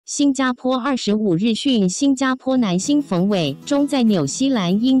新加坡25日讯，新加坡男星冯伟衷在纽西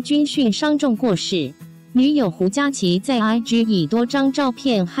兰因军训伤重过世，女友胡佳琪在 IG 以多张照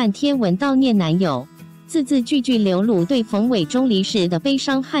片和贴文悼念男友，字字句句流露对冯伟衷离世的悲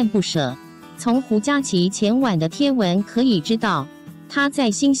伤和不舍。从胡佳琪前晚的贴文可以知道，她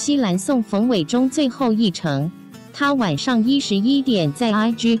在新西兰送冯伟衷最后一程。她晚上11点在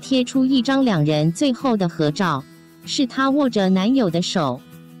IG 贴出一张两人最后的合照，是她握着男友的手，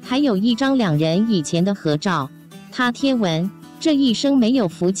还有一张两人以前的合照。她贴文：这一生没有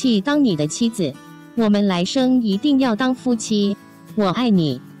福气当你的妻子，我们来生一定要当夫妻，我爱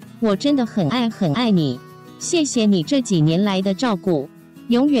你，我真的很爱很爱你，谢谢你这几年来的照顾，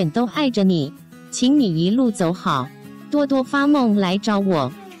永远都爱着你，请你一路走好，多多发梦来找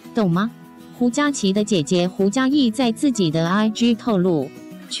我，懂吗？胡佳琪的姐姐胡佳嬑在自己的 IG 透露，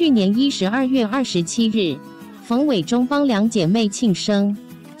去年12月27日，冯伟衷帮两姐妹庆生，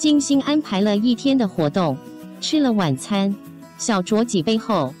精心安排了一天的活动，吃了晚餐，小酌几杯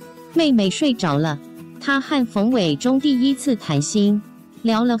后，妹妹睡着了。她和冯伟衷第一次谈心，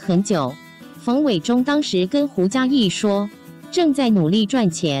聊了很久。冯伟衷当时跟胡佳嬑说，正在努力赚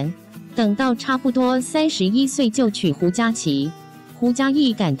钱，等到差不多31岁就娶胡佳琪。胡佳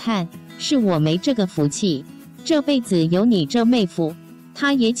嬑感叹，是我没这个福气，这辈子有你这妹夫。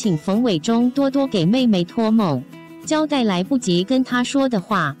她也请冯伟衷多多给妹妹托梦，交代来不及跟她说的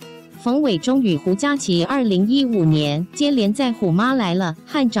话。冯伟衷与胡佳琪2015年接连在《虎妈来了》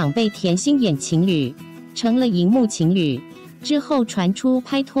和长辈甜心演情侣，成了荧幕情侣。之后传出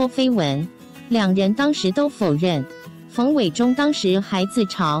拍拖绯闻，两人当时都否认。冯伟衷当时还自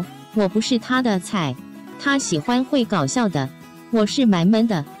嘲，我不是他的菜，他喜欢会搞笑的，我是蛮闷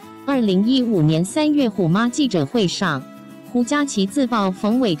的。2015年3月虎妈记者会上，胡佳琪自曝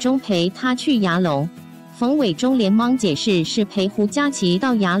冯伟衷陪她去牙龙，冯伟衷连忙解释是陪胡佳琪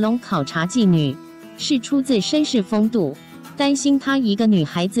到牙龙考察妓女，是出自绅士风度，担心她一个女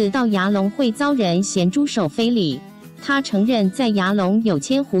孩子到牙龙会遭人咸猪手非礼。他承认在牙龙有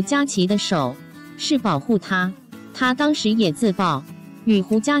牵胡佳琪的手，是保护她。他当时也自曝，与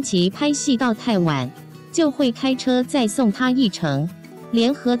胡佳琪拍戏到太晚，就会开车再送她一程。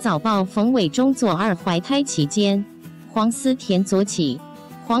联合早报冯伟衷左二怀胎期间，黄思田、左起、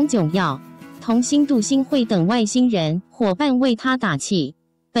黄炯耀、童星杜新慧等外星人伙伴为他打气。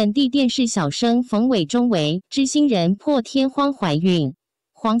本地电视小生冯伟衷为知心人破天荒怀孕，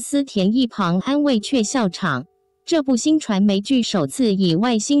黄思田一旁安慰却笑场。这部新传媒剧首次以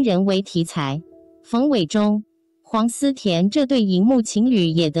外星人为题材，冯伟衷、黄思田这对荧幕情侣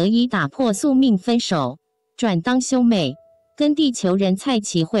也得以打破宿命分手，转当兄妹，跟地球人蔡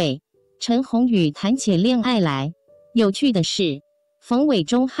齐慧、陈鸿宇谈起恋爱来。有趣的是，冯伟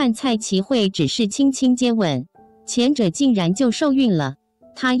衷和蔡齐慧只是轻轻接吻，前者竟然就受孕了，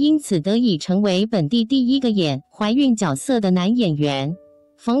他因此得以成为本地第一个演怀孕角色的男演员。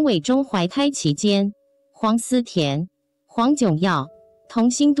冯伟衷怀胎期间，黄思田、黄炯耀、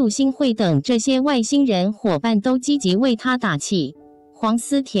童星杜新慧等这些外星人伙伴都积极为他打气。黄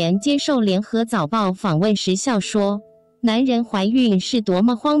思田接受联合早报访问时笑说，男人怀孕是多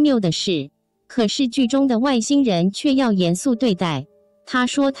么荒谬的事，可是剧中的外星人却要严肃对待。他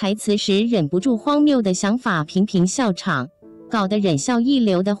说台词时忍不住荒谬的想法频频笑场，搞得忍笑一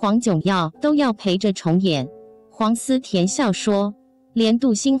流的黄炯耀都要陪着重演。黄思田笑说，连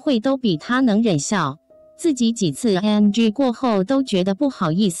杜新慧都比他能忍笑，自己几次 NG 过后都觉得不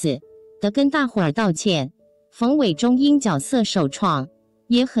好意思，得跟大伙儿道歉。冯伟衷因角色首创，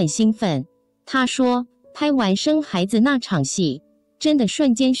也很兴奋。他说，拍完生孩子那场戏，真的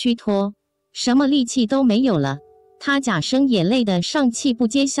瞬间虚脱，什么力气都没有了。他假生眼泪的上气不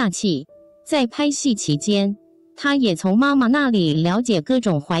接下气。在拍戏期间，他也从妈妈那里了解各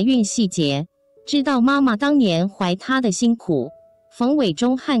种怀孕细节，知道妈妈当年怀他的辛苦。冯伟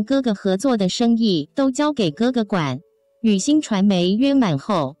衷和哥哥合作的生意都交给哥哥管。与新传媒约满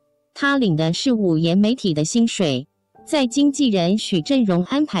后，他领的是5言媒体的薪水，在经纪人许正荣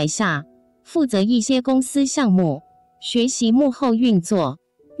安排下，负责一些公司项目，学习幕后运作。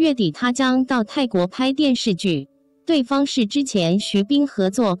月底他将到泰国拍电视剧，对方是之前徐冰合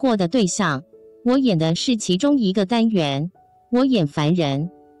作过的对象，我演的是其中一个单元。我演凡人，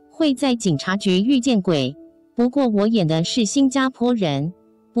会在警察局遇见鬼，不过我演的是新加坡人，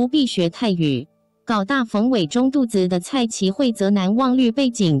不必学泰语。搞大冯伟衷肚子的蔡齐慧则难忘绿背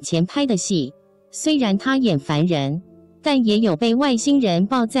景前拍的戏，虽然他演凡人，但也有被外星人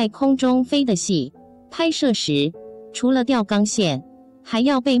抱在空中飞的戏。拍摄时，除了吊钢线，还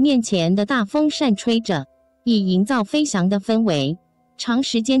要被面前的大风扇吹着，以营造飞翔的氛围。长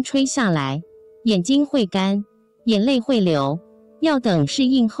时间吹下来，眼睛会干，眼泪会流，要等适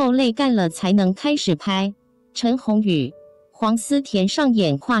应后泪干了才能开始拍。陈鸿宇、黄思甜上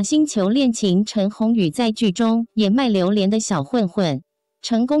演跨星球恋情，陈鸿宇在剧中演卖榴莲的小混混，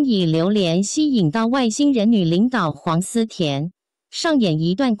成功以榴莲吸引到外星人女领导黄思甜，上演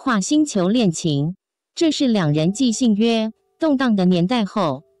一段跨星球恋情。这是两人继信约动荡的年代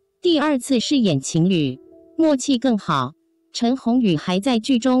后第二次饰演情侣，默契更好。陈鸿宇还在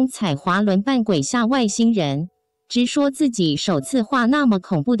剧中踩滑轮扮鬼吓外星人，直说自己首次化那么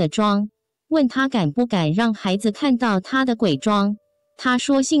恐怖的妆，问他敢不敢让孩子看到他的鬼妆。他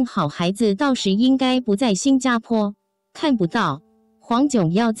说幸好孩子到时应该不在新加坡，看不到。黄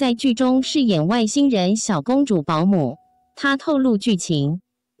炯要在剧中饰演外星人小公主保姆，他透露剧情，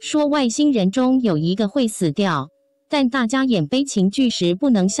说外星人中有一个会死掉，但大家演悲情剧时不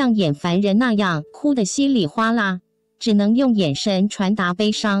能像演凡人那样哭得稀里哗啦，只能用眼神传达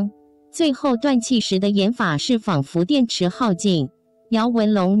悲伤。最后断气时的演法是仿佛电池耗尽。姚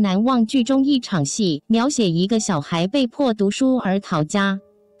文龙难忘剧中一场戏，描写一个小孩被迫读书而逃家，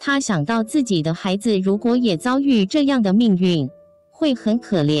他想到自己的孩子如果也遭遇这样的命运，会很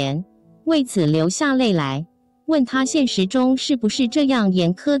可怜，为此流下泪来。问他现实中是不是这样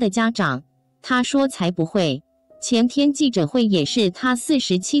严苛的家长，他说才不会。前天记者会也是他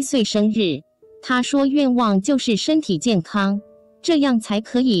47岁生日，他说愿望就是身体健康，这样才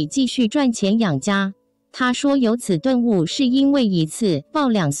可以继续赚钱养家。他说有此顿悟是因为一次抱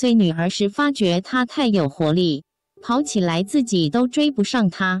2岁女儿时发觉她太有活力，跑起来自己都追不上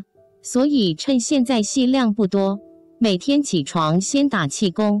她，所以趁现在戏量不多，每天起床先打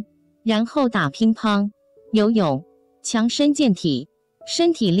气功，然后打乒乓、游泳，强身健体，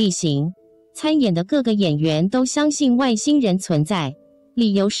身体力行。参演的各个演员都相信外星人存在，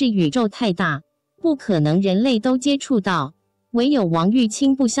理由是宇宙太大，不可能人类都接触到，唯有王玉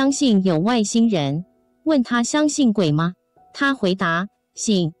清不相信有外星人。问他相信鬼吗？他回答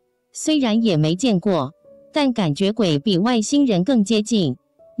信，虽然也没见过，但感觉鬼比外星人更接近。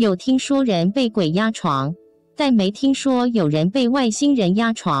有听说人被鬼压床，但没听说有人被外星人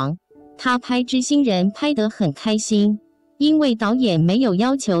压床。他拍知心人拍得很开心，因为导演没有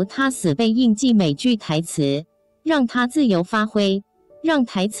要求他死背硬记每句台词，让他自由发挥，让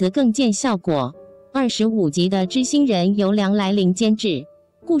台词更见效果。25集的知心人由梁来玲监制，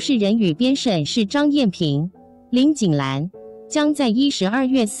故事人与编审是张燕平、林景兰，将在12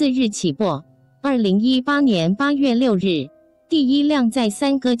月4日起播。2018年8月6日，第一辆在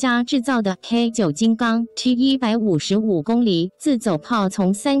三哥家制造的 K9 金刚 T155公里自走炮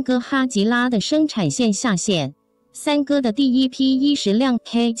从三哥哈吉拉的生产线下线。三哥的第一批10辆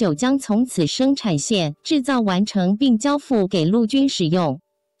K9 将从此生产线制造完成并交付给陆军使用。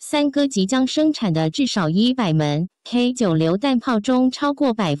三哥即将生产的至少100门 K9 榴弹炮中，超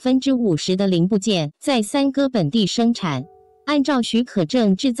过50%的零部件在三哥本地生产。按照许可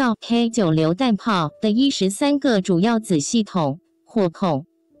证制造 K9 榴弹炮的13个主要子系统、火控、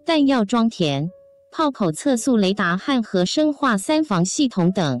弹药装填、炮口测速雷达和核生化3防系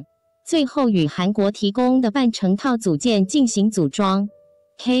统等，最后与韩国提供的半成套组件进行组装。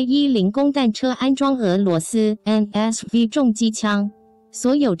K10供弹车安装俄罗斯 NSV 重机枪，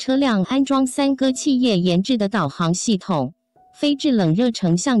所有车辆安装三哥企业研制的导航系统、非制冷热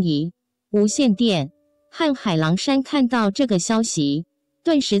成像仪、无线电。和海狼山看到这个消息，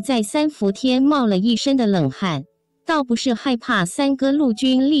顿时在三伏天冒了一身的冷汗，倒不是害怕三哥陆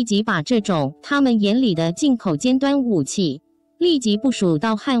军立即把这种他们眼里的进口尖端武器立即部署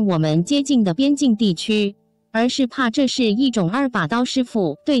到和我们接近的边境地区，而是怕这是一种2把刀师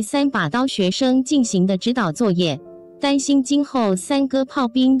傅对3把刀学生进行的指导作业，担心今后三哥炮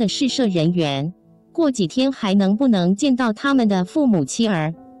兵的试射人员过几天还能不能见到他们的父母妻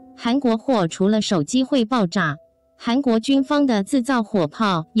儿。韩国货除了手机会爆炸，韩国军方的自造火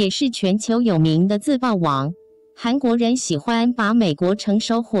炮也是全球有名的自爆王。韩国人喜欢把美国成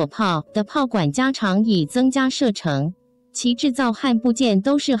熟火炮的炮管加长以增加射程，其制造和部件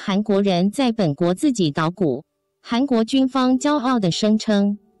都是韩国人在本国自己捣鼓。韩国军方骄傲地声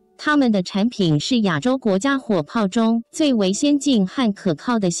称，他们的产品是亚洲国家火炮中最为先进和可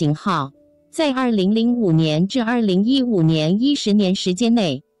靠的型号。在2005年至2015年10年时间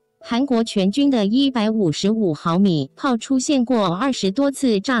内，韩国全军的155毫米炮出现过20多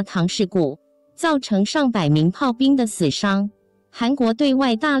次炸膛事故，造成上百名炮兵的死伤。韩国对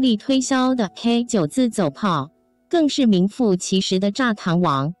外大力推销的 K9 自走炮更是名副其实的炸膛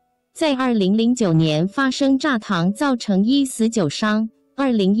王。在2009年发生炸膛，造成1死9伤。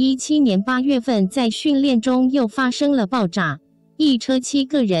2017年8月份在训练中又发生了爆炸，一车7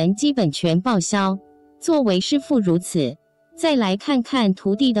个人基本全报销。作为师傅如此，再来看看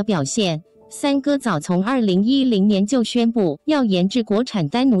徒弟的表现。三哥早从2010年就宣布要研制国产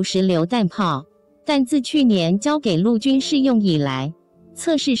丹奴石榴弹炮，但自去年交给陆军试用以来，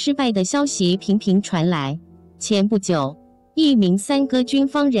测试失败的消息频频传来。前不久，一名三哥军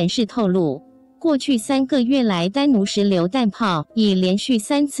方人士透露，过去3个月来，丹奴石榴弹炮已连续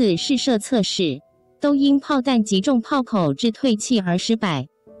3次试射测试，都因炮弹击中炮口致退气而失败，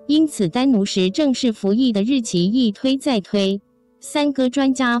因此丹奴石正式服役的日期一推再推。三哥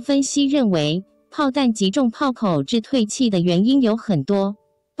专家分析认为，炮弹击中炮口致退气的原因有很多，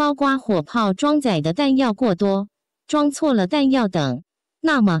包括火炮装载的弹药过多、装错了弹药等。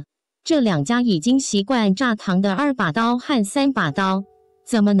那么，这两家已经习惯炸膛的2把刀和3把刀，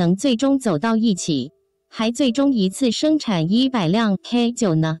怎么能最终走到一起，还最终一次生产100辆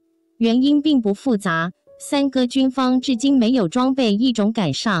K9 呢？原因并不复杂，三哥军方至今没有装备一种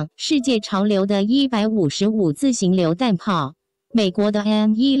赶上世界潮流的155字型榴弹炮。美国的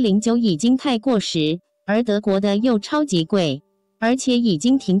M109 已经太过时，而德国的又超级贵，而且已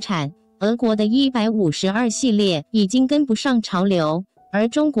经停产。俄国的152系列已经跟不上潮流，而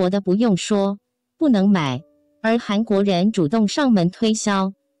中国的不用说，不能买。而韩国人主动上门推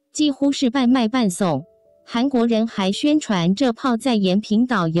销，几乎是半卖半送。韩国人还宣传这炮在延平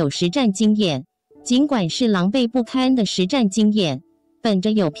岛有实战经验，尽管是狼狈不堪的实战经验，本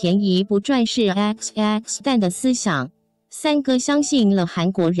着有便宜不赚是 XX 弹的思想，三哥相信了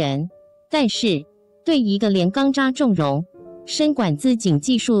韩国人。但是，对一个连钢渣重容、身管自警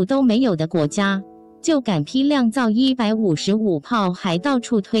技术都没有的国家，就敢批量造155炮，还到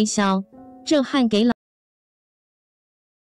处推销，这和给